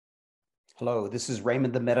Hello, this is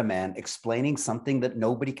Raymond the Metaman explaining something that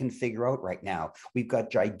nobody can figure out right now. We've got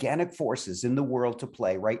gigantic forces in the world to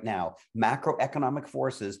play right now, macroeconomic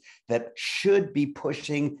forces that should be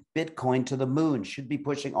pushing Bitcoin to the moon, should be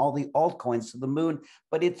pushing all the altcoins to the moon,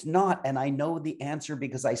 but it's not. And I know the answer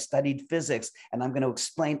because I studied physics, and I'm going to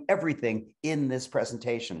explain everything in this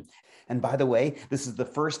presentation. And by the way, this is the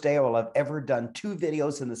first day I've ever done two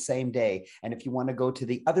videos in the same day. And if you want to go to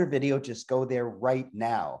the other video, just go there right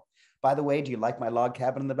now. By the way, do you like my log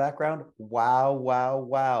cabin in the background? Wow, wow,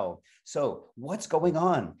 wow. So what's going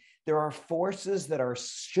on? There are forces that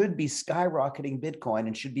should be skyrocketing Bitcoin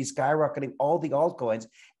and should be skyrocketing all the altcoins,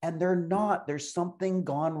 and they're not. There's something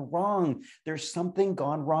gone wrong. There's something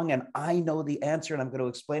gone wrong, and I know the answer, and I'm going to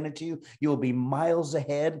explain it to you. You'll be miles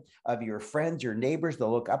ahead of your friends, your neighbors.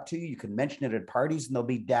 They'll look up to you. You can mention it at parties, and they'll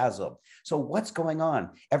be dazzled. So what's going on?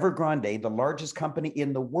 Evergrande, the largest company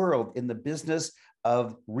in the world in the business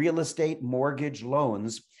of real estate mortgage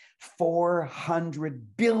loans, $400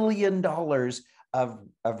 billion of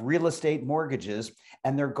real estate mortgages,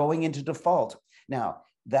 and they're going into default. Now,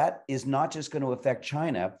 that is not just going to affect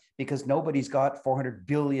China because nobody's got $400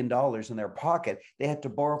 billion in their pocket. They have to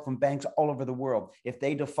borrow from banks all over the world. If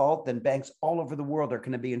they default, then banks all over the world are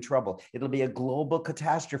going to be in trouble. It'll be a global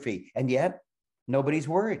catastrophe. And yet, nobody's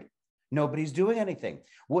worried. Nobody's doing anything.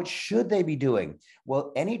 What should they be doing?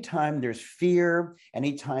 Well, anytime there's fear,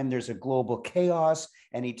 anytime there's a global chaos,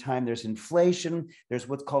 anytime there's inflation, there's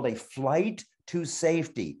what's called a flight to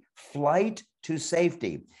safety. Flight to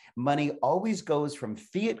safety. Money always goes from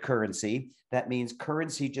fiat currency, that means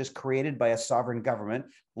currency just created by a sovereign government,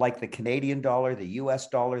 like the Canadian dollar, the US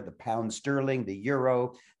dollar, the pound sterling, the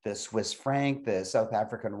euro, the Swiss franc, the South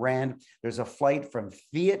African rand. There's a flight from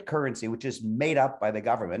fiat currency, which is made up by the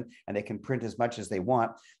government, and they can print as much as they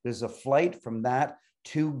want. There's a flight from that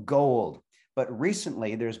to gold. But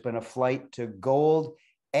recently, there's been a flight to gold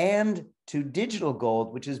and to digital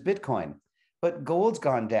gold, which is Bitcoin. But gold's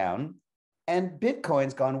gone down and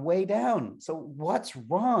Bitcoin's gone way down. So what's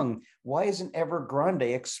wrong? Why isn't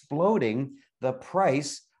Evergrande exploding the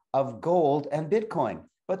price of gold and Bitcoin?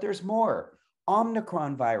 But there's more.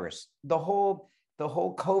 Omicron virus, the whole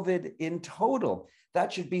COVID in total,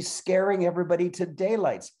 that should be scaring everybody to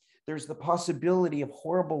daylights. There's the possibility of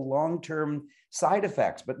horrible long-term side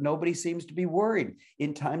effects, but nobody seems to be worried.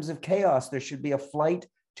 In times of chaos, there should be a flight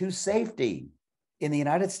to safety. In the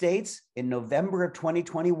United States, in November of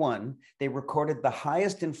 2021, they recorded the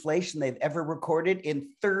highest inflation they've ever recorded in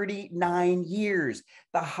 39 years.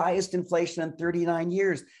 The highest inflation in 39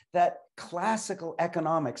 years. That classical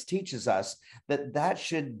economics teaches us that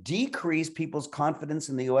should decrease people's confidence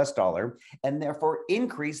in the US dollar and therefore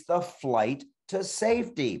increase the flight to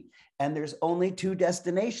safety. And there's only two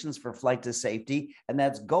destinations for flight to safety, and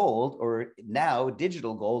that's gold, or now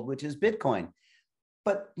digital gold, which is Bitcoin.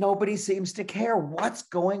 But nobody seems to care. What's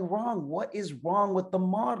going wrong? What is wrong with the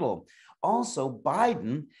model? Also,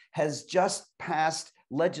 Biden has just passed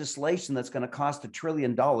legislation that's going to cost $1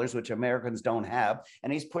 trillion, which Americans don't have.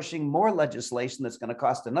 And he's pushing more legislation that's going to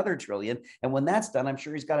cost another trillion. And when that's done, I'm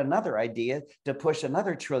sure he's got another idea to push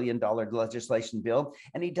another $1 trillion legislation bill.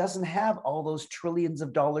 And he doesn't have all those trillions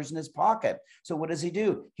of dollars in his pocket. So what does he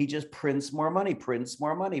do? He just prints more money, prints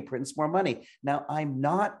more money, prints more money. Now, I'm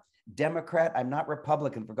not Democrat, I'm not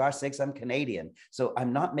Republican. For gosh sakes, I'm Canadian. So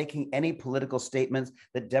I'm not making any political statements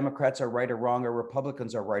that Democrats are right or wrong or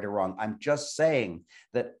Republicans are right or wrong. I'm just saying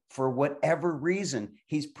that for whatever reason,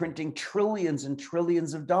 he's printing trillions and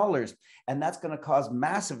trillions of dollars. And that's going to cause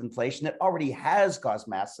massive inflation. It already has caused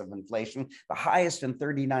massive inflation, the highest in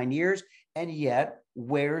 39 years. And yet,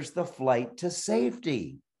 where's the flight to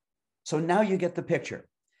safety? So now you get the picture.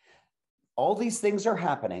 All these things are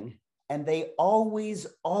happening, and they always,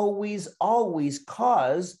 always, always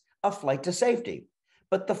cause a flight to safety.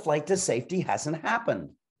 But the flight to safety hasn't happened.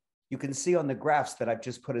 You can see on the graphs that I've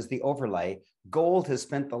just put as the overlay, gold has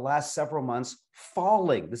spent the last several months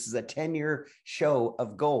falling. This is a 10-year show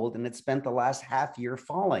of gold, and it's spent the last half year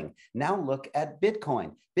falling. Now look at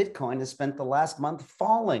Bitcoin. Bitcoin has spent the last month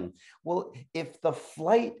falling. Well, if the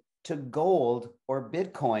flight to gold or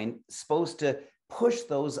Bitcoin is supposed to push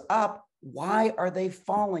those up, why are they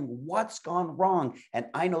falling? What's gone wrong? And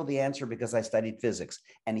I know the answer because I studied physics.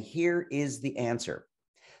 And here is the answer.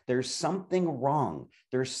 There's something wrong.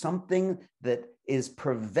 There's something that is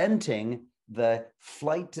preventing the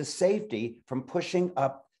flight to safety from pushing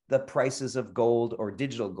up the prices of gold or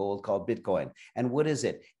digital gold called Bitcoin. And what is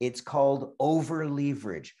it? It's called over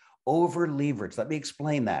leverage. Over leverage. Let me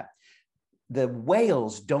explain that. the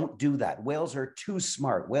whales don't do that. Whales are too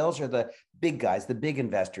smart. Whales are the big guys, the big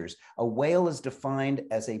investors. A whale is defined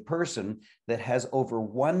as a person that has over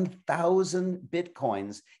 1,000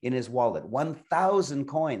 Bitcoins in his wallet. 1,000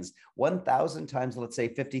 coins. 1,000 times, let's say,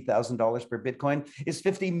 $50,000 per Bitcoin is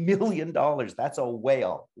 $50 million. That's a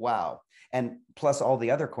whale. Wow. And plus all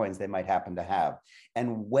the other coins they might happen to have.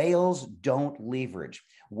 And whales don't leverage.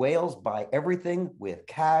 Whales buy everything with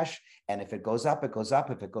cash. And if it goes up, it goes up.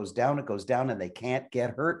 If it goes down, it goes down, and they can't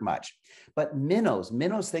get hurt much. But minnows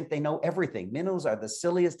think they know everything. Minnows are the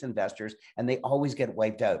silliest investors, and they always get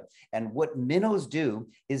wiped out. And what minnows do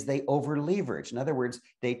is they over leverage. In other words,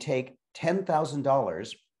 they take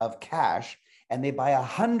 $10,000 of cash and they buy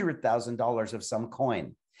 $100,000 of some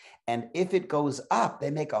coin. And if it goes up,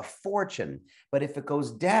 they make a fortune. But if it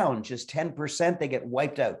goes down just 10%, they get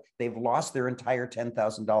wiped out. They've lost their entire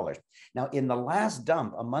 $10,000. Now, in the last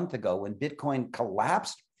dump a month ago, when Bitcoin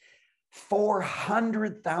collapsed,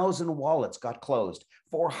 400,000 wallets got closed.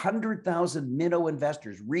 400,000 minnow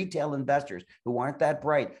investors, retail investors who aren't that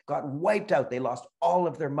bright, got wiped out. They lost all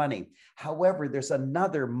of their money. However, there's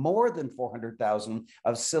another more than 400,000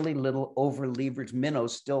 of silly little over-leveraged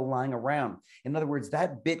minnows still lying around. In other words,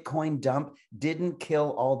 that Bitcoin dump didn't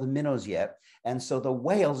kill all the minnows yet. And so the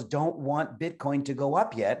whales don't want Bitcoin to go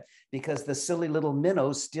up yet because the silly little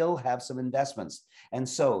minnows still have some investments. And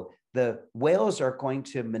so the whales are going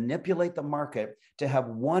to manipulate the market to have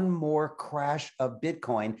one more crash of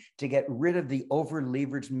Bitcoin to get rid of the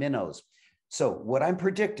over-leveraged minnows. So what I'm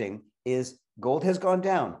predicting is gold has gone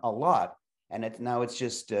down a lot, and now it's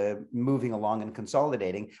just moving along and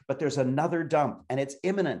consolidating, but there's another dump, and it's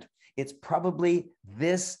imminent. It's probably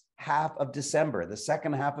this half of December, the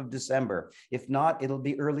second half of December. If not, it'll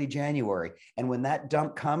be early January. And when that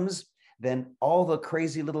dump comes, then all the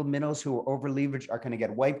crazy little minnows who are over leveraged are going to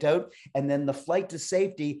get wiped out. And then the flight to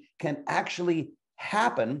safety can actually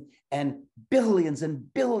happen. And billions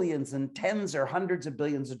and billions and tens or hundreds of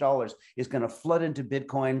billions of dollars is going to flood into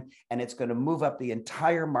Bitcoin. And it's going to move up the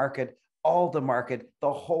entire market, all the market,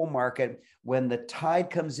 the whole market. When the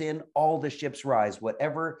tide comes in, all the ships rise.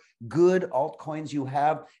 Whatever good altcoins you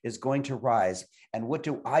have is going to rise. And what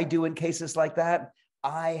do I do in cases like that?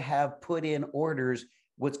 I have put in orders,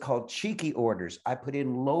 what's called cheeky orders. I put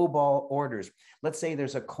in lowball orders. Let's say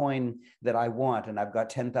there's a coin that I want and I've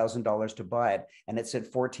got $10,000 to buy it and it's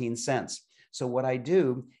at 14 cents. So what I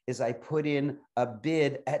do is I put in a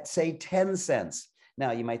bid at, say, 10 cents.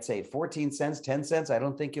 Now you might say 14 cents, 10 cents, I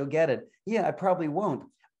don't think you'll get it. Yeah, I probably won't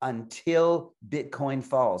until Bitcoin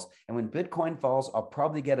falls. And when Bitcoin falls, I'll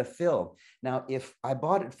probably get a fill. Now, if I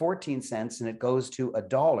bought at 14 cents and it goes to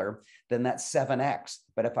 $1, then that's 7x.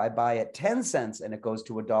 But if I buy at 10 cents and it goes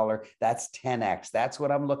to $1, that's 10x. That's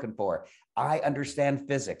what I'm looking for. I understand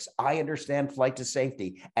physics. I understand flight to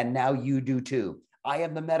safety. And now you do too. I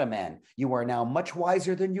am the MetaMan. You are now much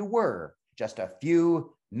wiser than you were just a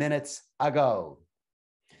few minutes ago.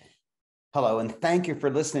 Hello, and thank you for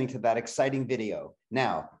listening to that exciting video.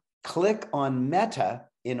 Now, click on Meta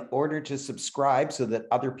in order to subscribe so that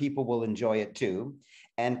other people will enjoy it too.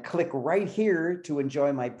 And click right here to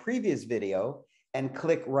enjoy my previous video, and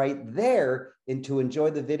click right there to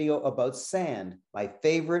enjoy the video about Sand, my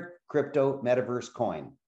favorite crypto metaverse coin.